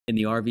In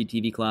the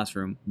RVTV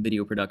classroom,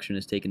 video production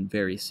is taken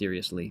very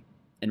seriously.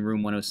 In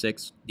room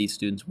 106, these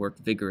students work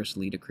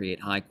vigorously to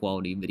create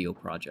high-quality video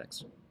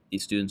projects.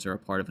 These students are a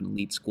part of an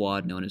elite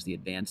squad known as the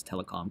Advanced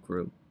Telecom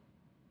Crew.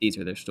 These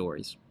are their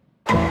stories.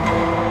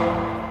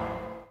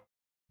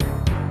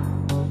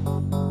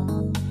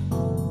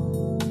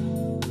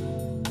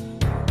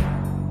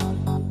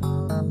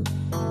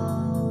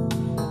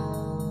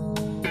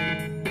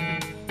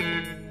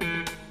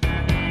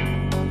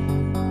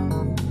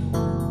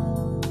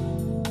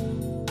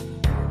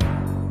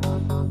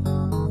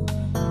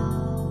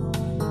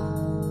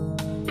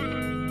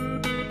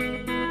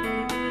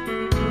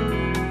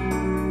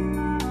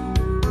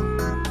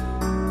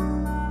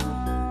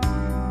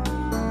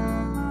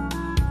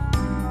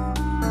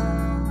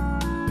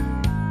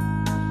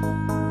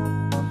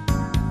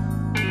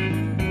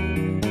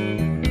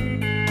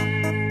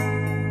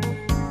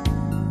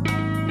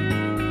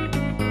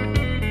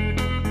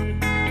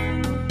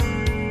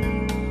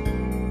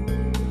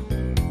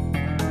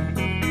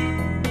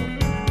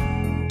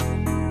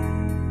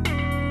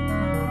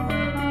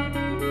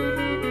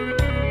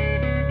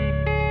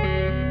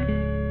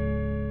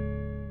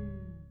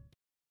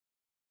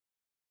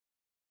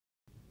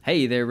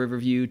 Hey there,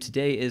 Riverview.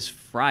 Today is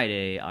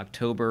Friday,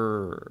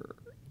 October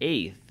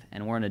 8th,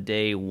 and we're on a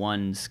day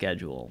one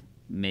schedule,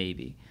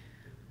 maybe.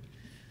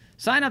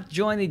 Sign up to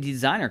join the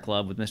Designer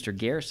Club with Mr.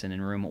 Garrison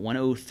in room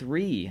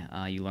 103.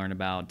 You learn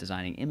about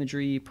designing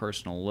imagery,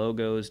 personal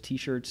logos,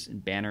 t-shirts,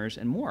 and banners,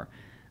 and more.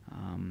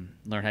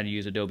 Learn how to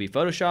use Adobe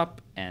Photoshop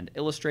and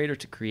Illustrator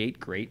to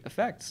create great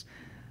effects.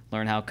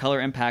 Learn how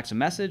color impacts a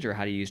message or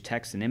how to use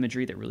text and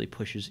imagery that really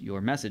pushes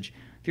your message.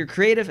 If you're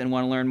creative and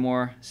want to learn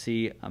more,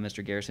 see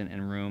Mr. Garrison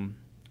in room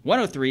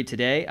 103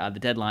 today. The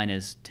deadline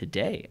is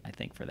today, I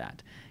think, for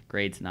that.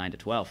 Grades 9 to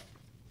 12.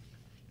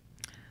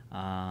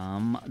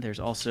 There's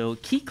also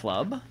Key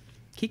Club.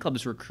 Key Club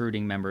is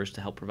recruiting members to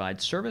help provide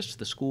service to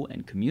the school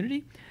and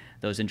community.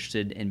 Those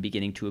interested in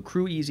beginning to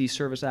accrue easy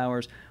service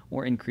hours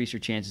or increase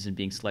your chances in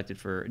being selected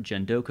for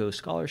Gendoco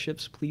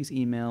scholarships, please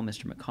email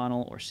Mr.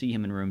 McConnell or see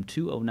him in room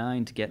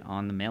 209 to get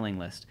on the mailing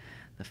list.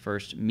 The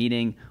first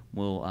meeting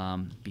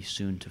will be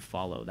soon to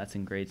follow. That's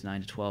in grades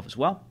 9 to 12 as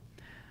well.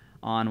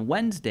 On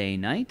Wednesday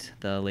night,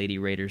 the Lady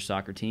Raiders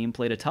soccer team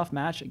played a tough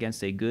match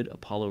against a good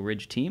Apollo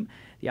Ridge team.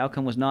 The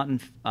outcome was not in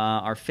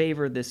their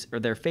favor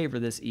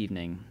this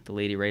evening. The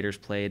Lady Raiders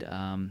played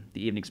the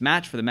evening's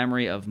match for the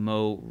memory of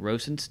Mo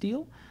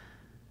Rosensteel.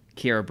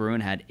 Kiara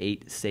Bruin had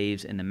 8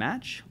 saves in the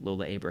match.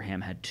 Lola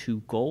Abraham had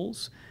 2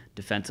 goals.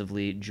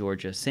 Defensively,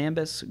 Georgia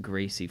Sambus,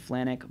 Gracie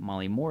Flanick,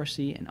 Molly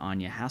Morrissey, and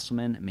Anya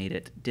Hasselman made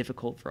it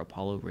difficult for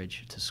Apollo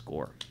Ridge to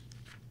score.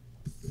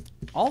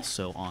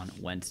 Also on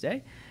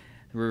Wednesday,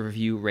 the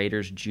Riverview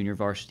Raiders junior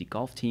varsity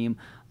golf team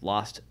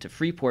lost to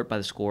Freeport by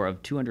the score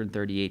of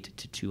 238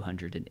 to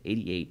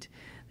 288.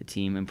 The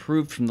team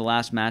improved from the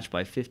last match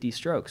by 50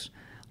 strokes.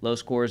 Low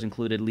scores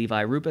included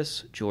Levi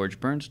Rupus, George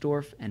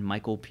Bernsdorf, and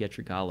Michael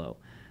Pietrogallo.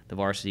 The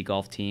varsity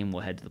golf team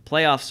will head to the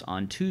playoffs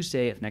on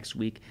Tuesday of next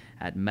week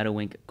at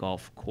Meadowink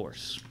Golf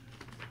Course.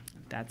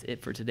 That's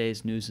it for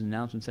today's news and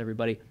announcements,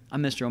 everybody.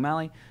 I'm Mr.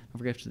 O'Malley. Don't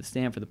forget to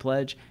stand for the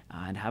pledge,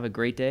 and have a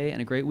great day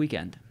and a great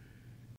weekend.